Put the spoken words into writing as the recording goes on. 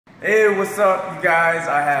Hey, what's up, you guys?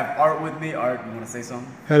 I have Art with me. Art, you want to say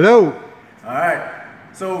something? Hello. All right.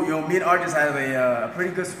 So, me and Art just had a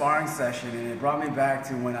pretty good sparring session, and it brought me back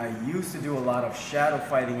to when I used to do a lot of shadow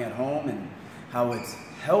fighting at home and how it's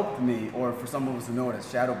helped me, or for some of us who know it as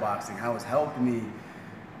shadow boxing, how it's helped me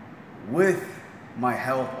with my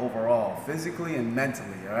health overall, physically and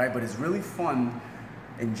mentally, all right? But it's really fun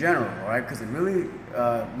in general, all right? Because it really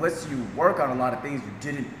lets you work on a lot of things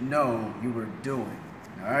you didn't know you were doing.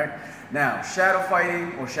 All right. Now, shadow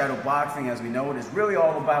fighting or shadow boxing, as we know it, is really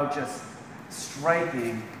all about just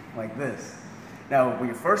striking like this. Now, when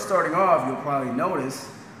you're first starting off, you'll probably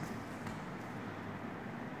notice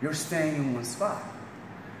you're staying in one spot.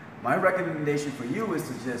 My recommendation for you is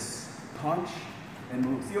to just punch and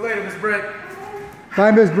move. See you later, Miss Britt.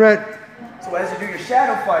 Bye, Miss Britt. So as you do your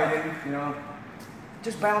shadow fighting,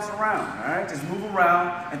 just bounce around, all right? Just move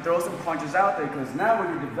around and throw some punches out there, because now what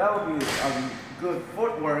you're developing is good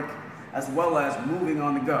footwork as well as moving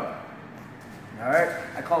on the go, all right?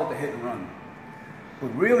 I call it the hit and run. But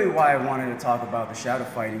really why I wanted to talk about the shadow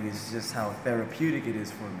fighting is just how therapeutic it is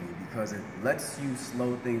for me, because it lets you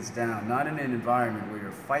slow things down, not in an environment where you're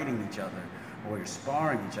fighting each other or you're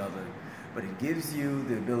sparring each other, but it gives you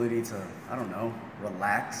the ability to,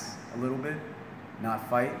 relax a little bit, not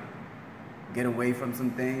fight, get away from some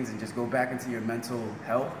things and just go back into your mental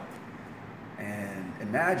health, and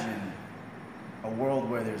imagine a world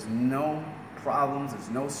where there's no problems, there's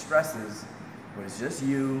no stresses, but it's just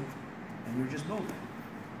you and you're just moving.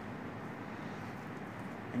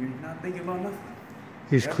 And you're not thinking about nothing.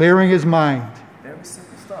 He's clearing his mind. Very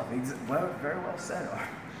simple stuff. Very well said, Art.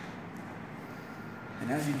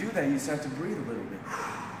 And as you do that, you start to breathe a little bit.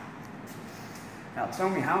 Now tell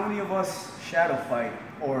me, how many of us shadow fight,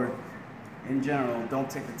 or in general, don't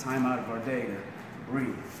take the time out of our day to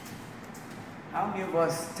breathe? How many of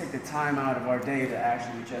us take the time out of our day to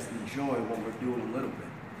actually just enjoy what we're doing a little bit?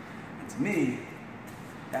 And to me,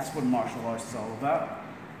 that's what martial arts is all about.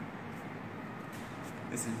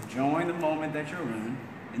 It's enjoying the moment that you're in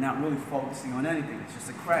and not really focusing on anything. It's just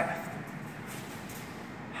a craft.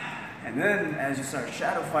 And then as you start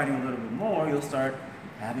shadow fighting a little bit more, you'll start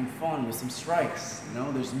having fun with some strikes.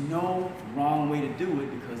 There's no wrong way to do it,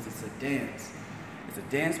 because it's a dance. It's a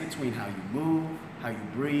dance between how you move, how you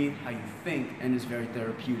breathe, how you think, and it's very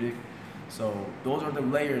therapeutic. So those are the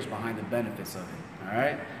layers behind the benefits of it, all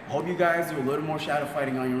right? I hope you guys do a little more shadow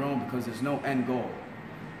fighting on your own, because there's no end goal.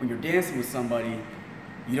 When you're dancing with somebody,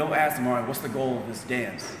 you don't ask them, all right, what's the goal of this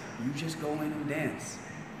dance? You just go in and dance.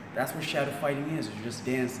 That's what shadow fighting is, you're just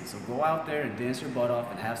dancing. So go out there and dance your butt off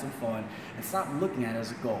and have some fun, and stop looking at it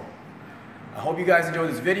as a goal. I hope you guys enjoyed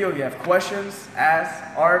this video. If you have questions,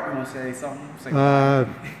 ask. Art, you want to say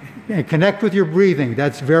something? Connect with your breathing.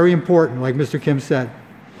 That's very important, like Mr. Kim said.